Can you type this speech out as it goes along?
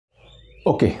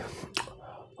Okay,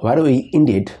 where we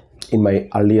ended in my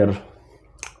earlier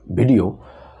video,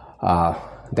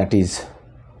 that is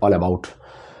all about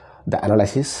the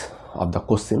analysis of the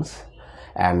questions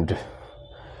and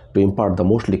to impart the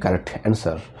mostly correct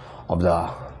answer of the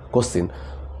question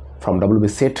from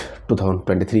WBSET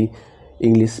 2023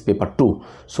 English paper 2.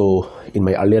 So in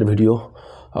my earlier video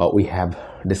we have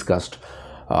discussed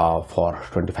for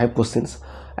 25 questions,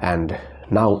 and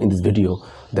now in this video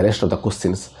the rest of the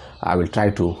questions I will try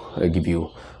to give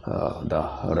you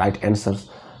the right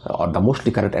answers or the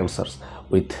mostly correct answers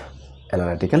with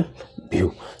analytical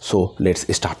view. So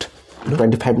let's start.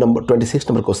 26 number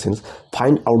questions.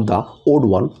 Find out the odd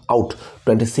one out.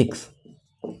 26.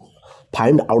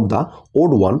 Find out the odd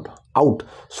one out.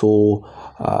 So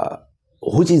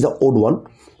which is the odd one?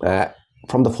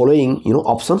 From the following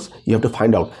options you have to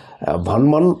find out.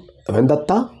 Vanman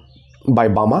Vendatta by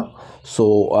Bama.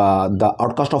 So the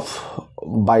outcast of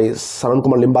by Saran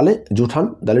Kumar Limbale,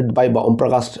 Juthan, Dalit by Om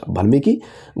Prakash Valmiki,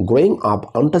 Growing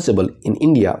Up Untouchable in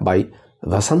India by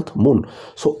Vasant Moon.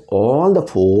 So all the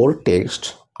four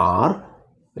texts are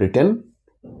written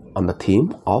on the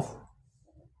theme of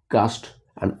caste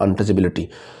and untouchability.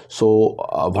 So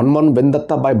Vanman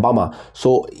Vendatta by Bama.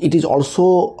 So it is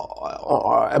also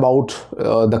about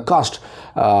the caste,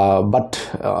 but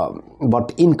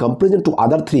in comparison to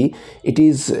other three, it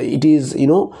is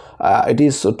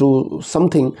to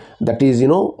something that is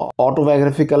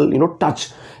autobiographical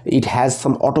touch. It has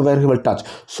some autobiographical touch.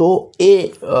 So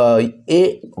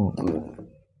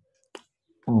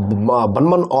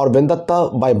Vanman or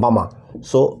Vendatta by Bama.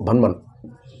 So Vanman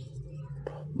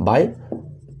by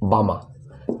Bama,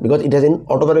 because it has an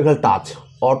autobiographical touch,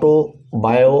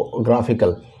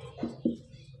 autobiographical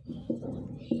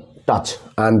touch.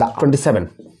 And the 27.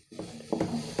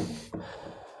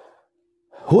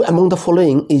 Who among the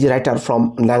following is a writer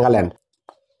from Nagaland?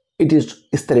 It is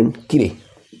Istarin Kire.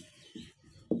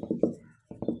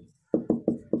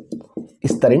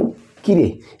 Istarin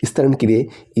Kire. Istarin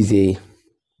Kire is a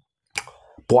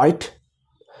poet,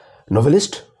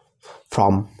 novelist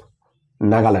from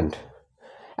Nagaland,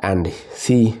 and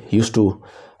she used to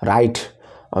write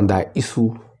on the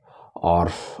issue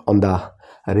or on the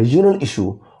regional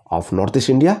issue of Northeast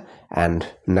India and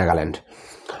Nagaland.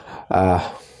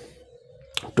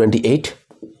 28.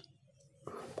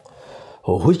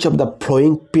 Which of the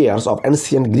following pairs of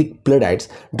ancient Greek playwrights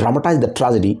dramatized the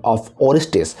tragedy of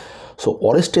Orestes? So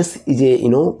Orestes is a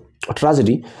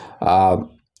tragedy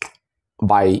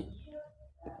by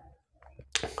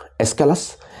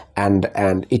Aeschylus, and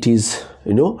it is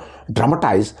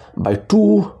dramatized by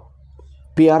two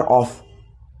pair of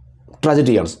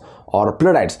tragedians or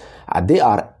playwrights. They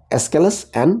are Aeschylus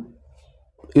and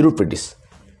Euripides.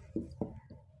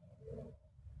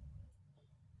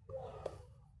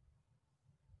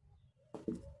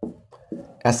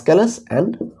 Aeschylus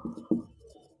and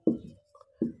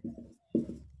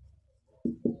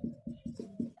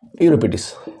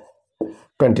Euripides.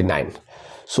 29.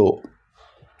 So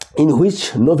in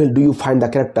which novel do you find the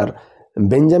character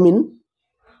Benjamin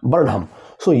Burnham?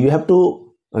 So you have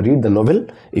to read the novel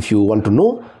if you want to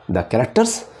know the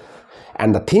characters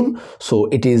and the theme. So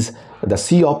it is The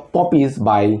Sea of Poppies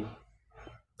by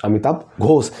Amitabh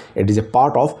Ghosh. It is a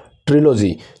part of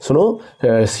trilogy. So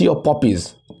Sea of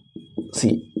Poppies.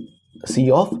 Sea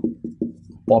of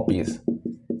Poppies.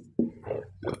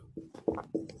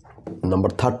 Number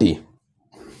 30.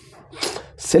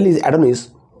 Shelley's Adonis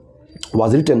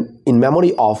was written in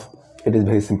memory of. It is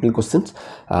very simple questions.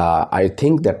 I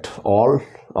think that all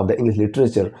of the English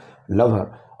literature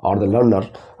lover or the learner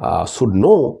should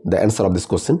know the answer of this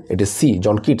question. It is C.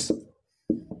 John Keats.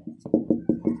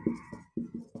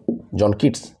 John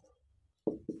Keats.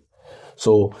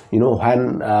 So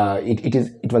when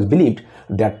it was believed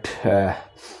that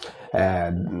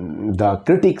the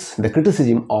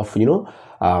criticism of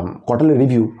Quarterly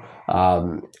Review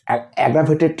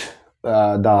aggravated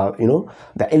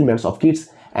the ailments of Keats,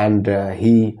 and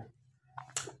he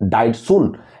died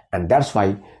soon, and that's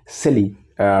why Shelley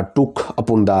took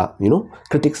upon the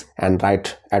critics and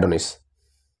wrote Adonis.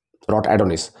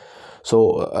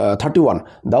 So 31.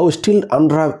 Thou still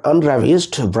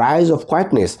unravished bride of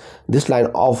quietness. This line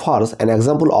offers an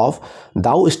example of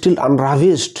thou still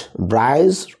unravished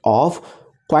bride of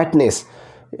quietness.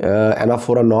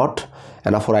 Anaphora not.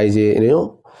 Anaphora is a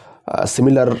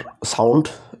similar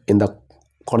sound in the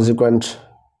consecutive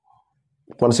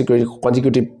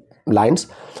lines.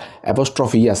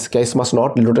 Apostrophe, yes. Case must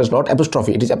not, lotus not.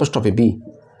 Apostrophe, it is apostrophe B.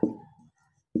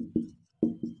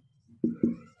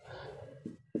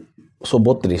 So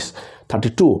both these.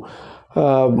 32.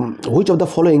 Which of the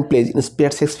following plays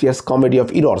inspired Shakespeare's comedy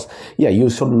of errors? Yeah, you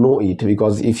should know it,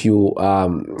 because if you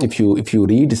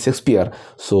read Shakespeare,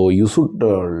 so you should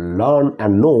learn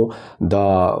and know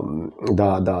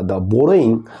the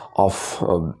borrowing of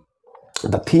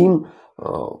the theme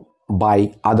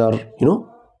by other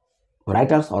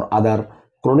writers or other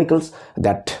chronicles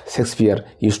that Shakespeare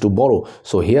used to borrow.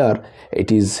 So here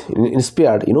it is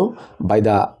inspired by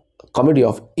the comedy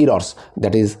of errors,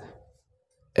 that is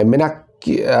Menacmi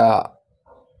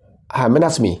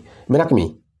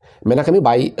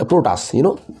by Protas,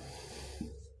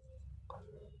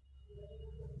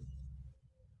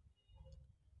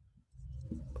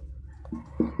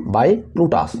 by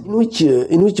Plutarch.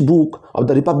 In which book of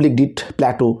the Republic did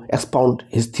Plato expound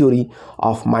his theory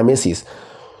of mimesis?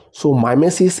 So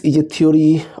mimesis is a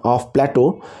theory of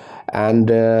Plato, and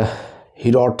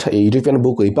he wrote a European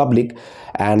book, Republic,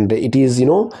 and it is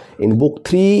in book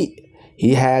 3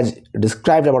 he has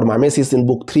described about mimesis in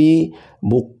book 3,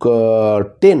 book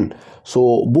 10.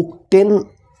 So book 10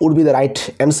 would be the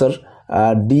right answer.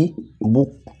 D, book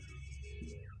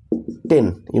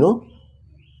 10,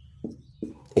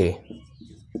 A,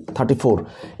 34.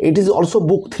 It is also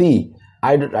book 3.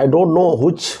 I don't know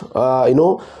which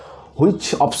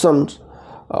which options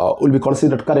will be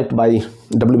considered correct by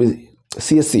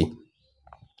WBSET.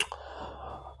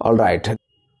 All right,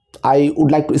 I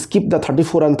would like to skip the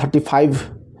 34 and 35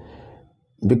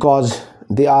 because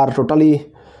they are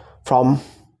totally from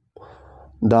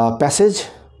the passage,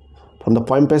 from the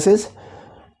poem passage.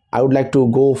 I would like to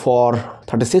go for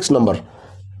 36 number.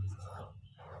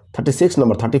 36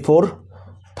 number, 34,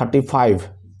 35,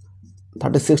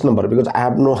 36 number, because I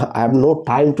have no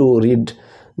time to read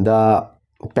the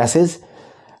passage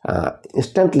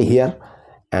instantly here.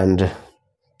 And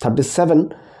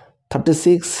 37,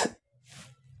 36,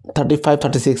 35,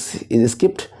 36 is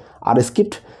skipped, are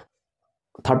skipped.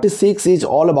 36 is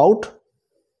all about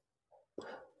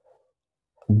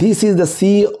this is the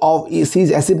C's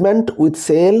achievement with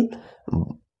sail,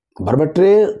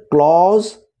 vertebrae,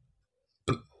 claws,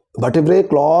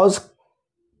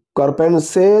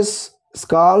 carpenses,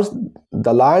 skulls,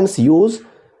 the lines use.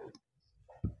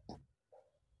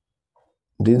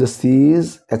 This is the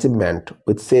C's achievement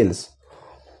with sails,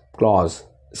 claws,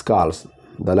 skulls,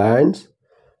 the lines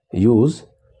use.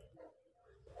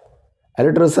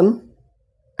 Alliteration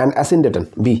and ascendaton,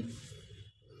 B.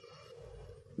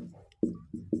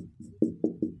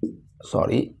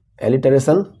 Sorry,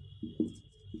 alliteration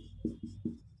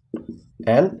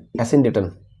and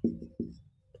ascendaton.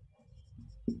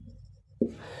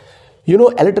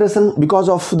 Alliteration because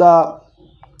of the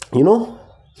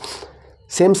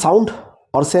same sound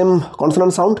or same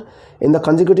consonant sound in the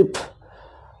consecutive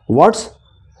words,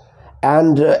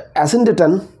 and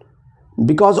ascendaton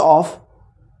because of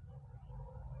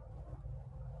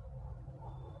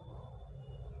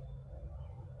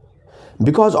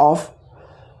the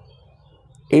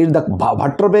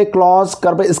vertebrae, claws,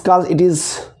 carpe, skulls. It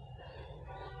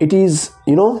is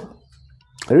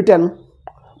written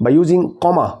by using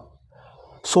comma,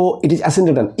 so it is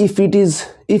ascendaton. If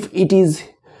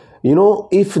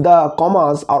the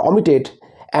commas are omitted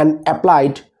and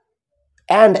applied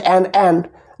and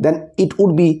then it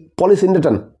would be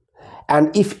polysyndeton,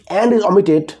 and if and is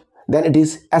omitted then it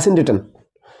is ascendaton.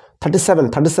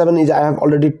 37 is, I have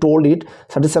already told it.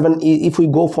 37, if we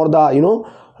go for the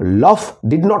laugh,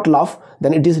 did not laugh,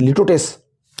 then it is litotes,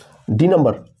 D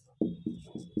number,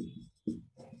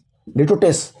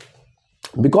 litotes,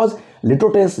 because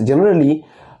litotes generally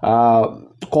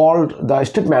called the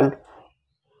statement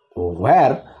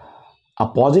where a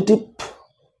positive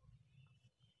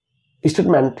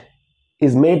statement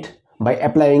is made by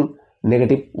applying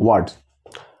negative words.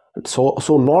 So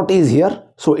not is here,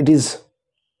 so it is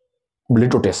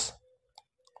litotes.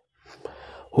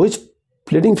 Which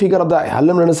leading figure of the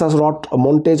Harlem Renaissance wrote a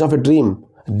montage of a dream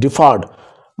deferred?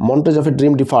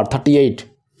 38.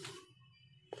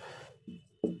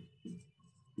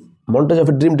 Montage of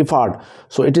a dream deferred.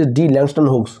 So it is D, Langston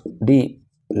Hughes.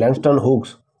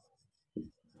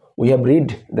 We have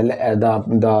read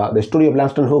the story of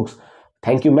Langston Hughes.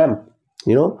 Thank you, ma'am.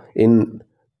 In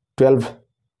 12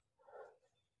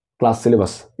 class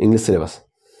syllabus, English syllabus.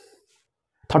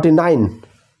 39.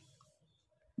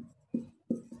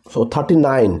 So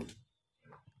 39.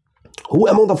 Who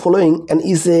among the following an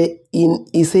essay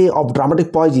of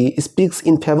dramatic poesy speaks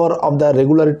in favor of the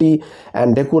regularity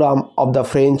and decorum of the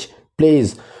French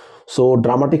plays? So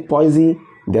dramatic poesy,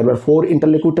 there were 4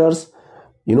 interlocutors,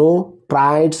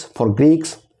 Triads for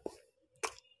Greeks,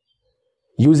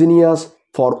 Eugenius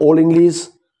for Old English,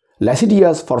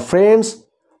 Lascivious for French,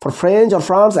 for French or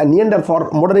France, and Neander for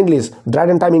modern English,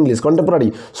 Dryden time English,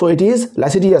 contemporary. So it is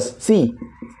licentious. C.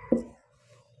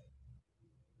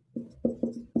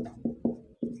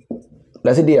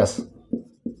 Licentious.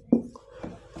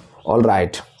 All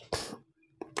right.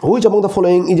 Which among the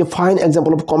following is a fine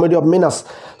example of comedy of menace?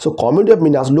 So comedy of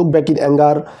menace: look back in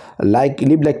anger,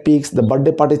 live like pigs, the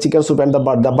birthday party, chicken soup, and the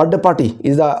birthday party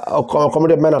is the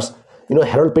comedy of manners.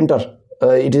 Harold Pinter.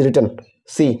 It is written.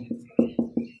 C.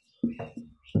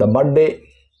 The birthday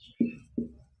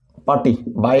party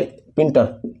by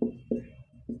Pinter,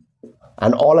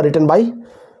 and all are written by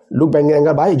Look Back in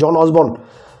Anger by John Osborne.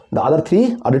 The other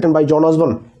three are written by John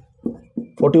Osborne.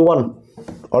 41.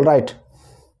 All right.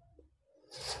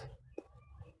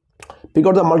 Pick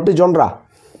out the multi-genre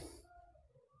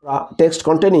text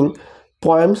containing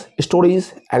poems,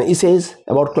 stories, and essays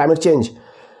about climate change.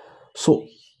 So,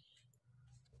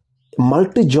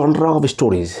 multi-genre of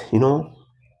stories,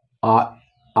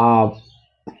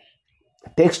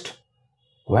 text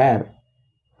where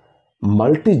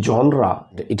multi-genre,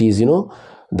 it is,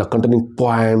 the containing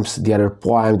poems, there are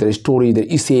stories, there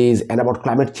are essays, and about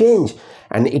climate change.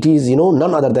 And it is,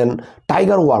 none other than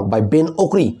Tiger Walk by Ben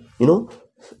Okri,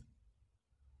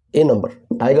 A number,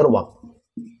 Tiger Walk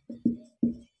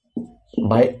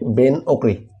by Ben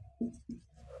Okri.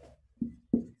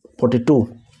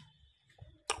 42.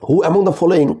 Who among the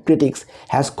following critics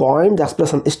has coined the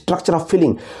expression structure of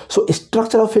feeling? So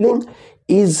structure of feeling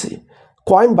is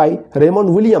coined by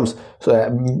Raymond Williams. So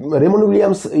Raymond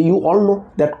Williams, you all know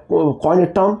that coined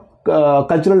a term,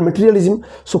 cultural materialism.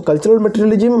 So cultural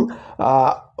materialism,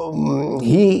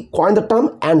 he coined the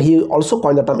term, and he also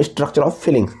coined the term structure of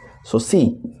feelings. So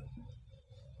C.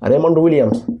 Raymond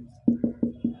Williams.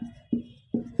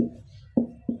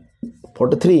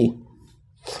 43.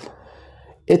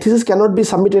 A thesis cannot be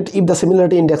submitted if the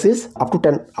similarity index is up to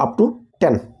 10.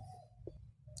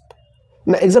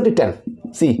 No, exactly 10.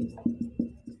 See,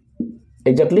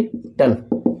 exactly 10.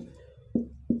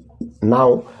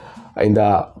 Now, in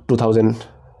the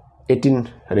 2018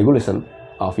 regulation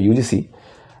of UGC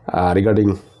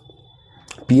regarding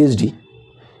PhD,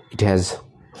 it has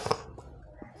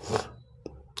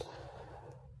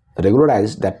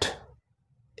regularized that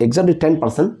exactly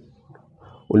 10%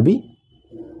 will be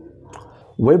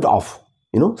waived off.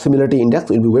 Similarity index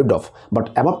will be waived off, but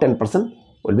above 10%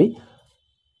 will be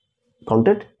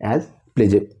counted as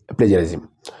plagiarism.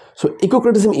 So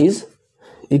eco-criticism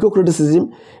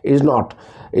is not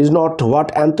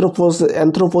what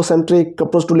anthropocentric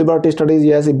approach to liberty studies.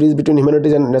 Yes, a bridge between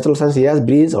humanities and natural science. Yes,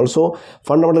 bridge also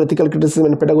fundamental ethical criticism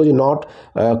and pedagogy, not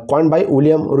coined by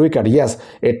William Ruickert. Yes,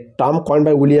 a term coined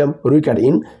by William Ruickert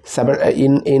in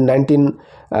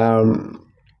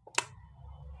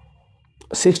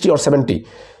 1960 or 70.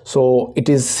 So it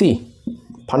is C.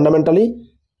 Fundamentally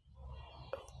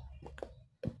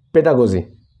pedagogy,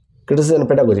 criticism and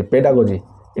pedagogy.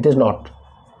 It is not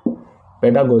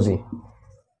pedagogy.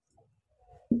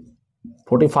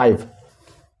 45.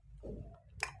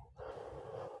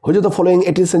 Which of the following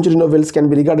 18th century novels can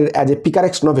be regarded as a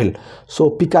picaresque novel?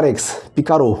 So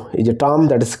picaro is a term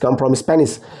that is come from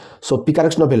Spanish. So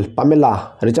picaresque novel: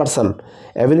 Pamela Richardson,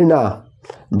 Evelina,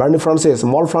 Bernie Francis,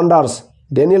 Moll Flanders,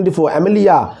 Daniel Defoe,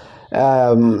 Amelia,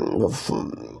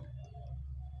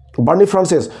 Bernie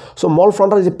Francis. So Moll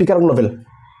Flanders is a picaresque novel.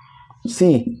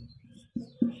 C.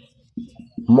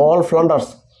 Moll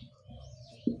Flanders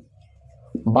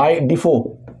by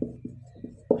Defoe,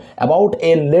 about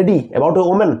a lady, about a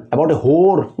woman, about a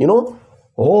whore,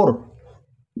 whore.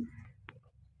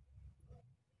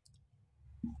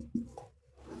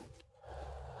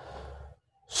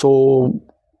 So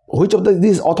which of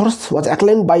these authors was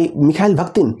acclaimed by Mikhail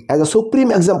Bakhtin as a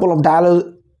supreme example of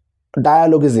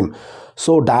dialogism?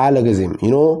 So dialogism,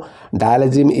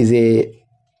 dialogism is a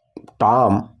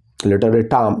term, literary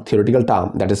term, theoretical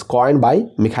term that is coined by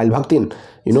Mikhail Bakhtin,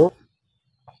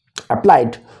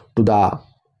 applied to the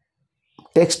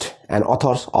text and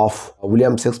authors of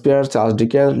William Shakespeare, Charles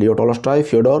Dickens, Leo Tolstoy,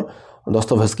 Fyodor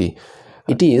Dostoevsky.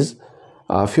 It is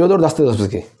Fyodor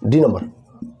Dostoevsky. D number.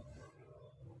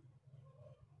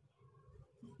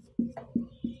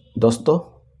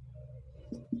 Dostoevsky.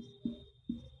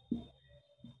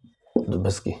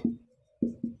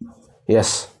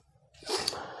 Yes.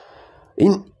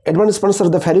 In Edmund Spenser,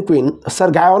 The Fairy Queen,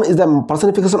 Sir Gawain is the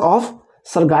personification of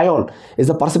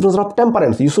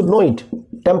temperance. You should know it.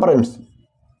 Temperance.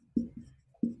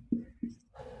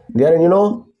 There,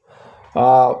 Edmund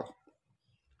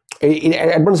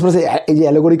Spenser is an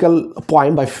allegorical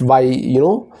poem by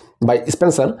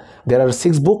Spenser. There are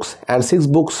 6 books, and 6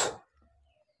 books,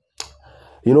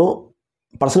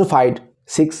 personified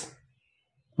 6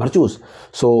 virtues.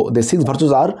 So the 6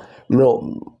 virtues are,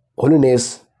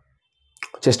 holiness,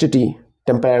 chastity,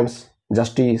 temperance,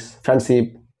 justice,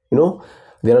 friendship.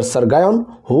 There are Sir Guyon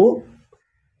who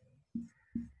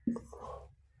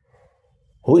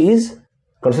is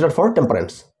considered for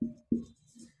temperance.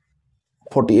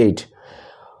 48.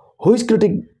 Whose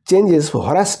critic changes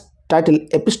Horace's title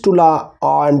Epistula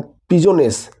and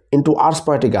Pigeones into Ars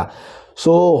Poetica?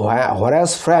 So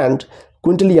Horace's friend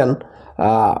Quintilian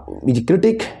is a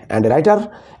critic and a writer,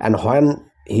 and when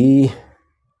he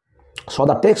saw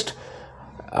the text,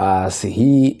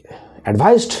 he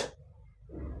advised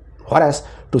Horace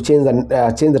to change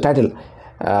the title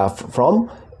from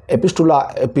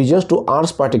Epistula Pigeons to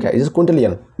Ars Poetica. This is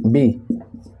Quintilian. B.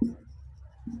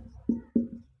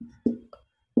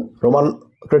 Roman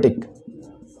critic.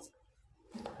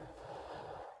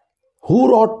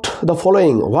 Who wrote the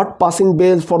following? What passing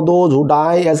bells for those who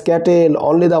die as cattle,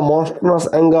 only the monstrous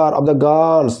anger of the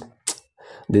gods.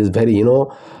 This is very,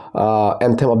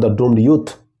 anthem of the doomed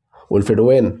youth. Wilfred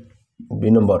Owen. B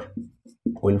number.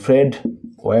 Wilfred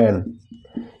Owen.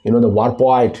 The war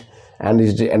poet, and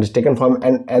is taken from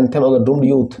an anthem of the doomed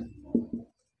youth.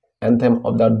 Anthem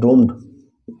of the doomed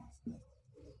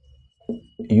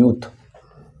youth.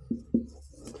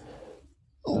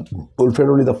 Wilfred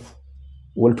Owen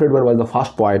was the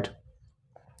first poet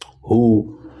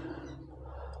who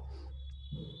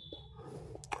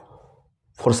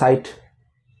foretell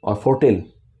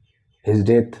his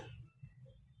death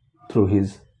through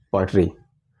his poetry,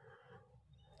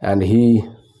 and he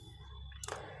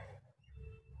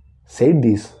said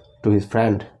this to his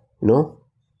friend,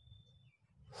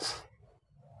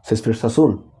 Shakespeare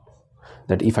Sassoon,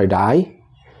 that if I die,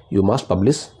 you must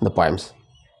publish the poems.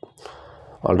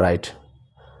 All right.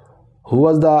 Who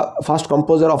was the first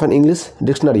composer of an English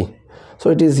dictionary? So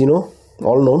it is,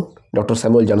 all known, Dr.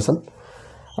 Samuel Johnson.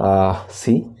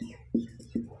 C.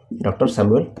 Dr.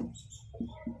 Samuel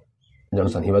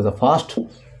Johnson. He was the first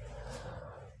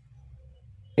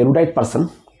erudite person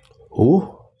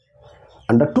who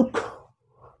undertook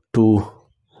to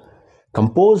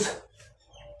compose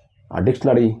a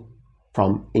dictionary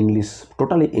from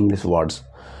totally English words.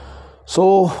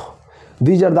 So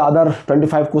these are the other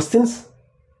 25 questions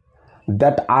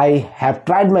that I have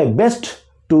tried my best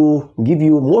to give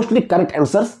you mostly correct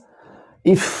answers.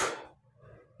 If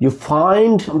you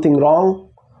find something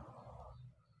wrong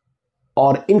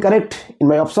or incorrect in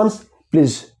my options,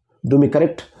 please do me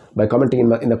correct by commenting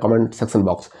in the comment section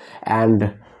box,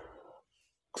 and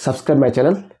subscribe my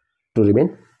channel to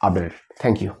remain updated.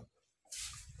 Thank you.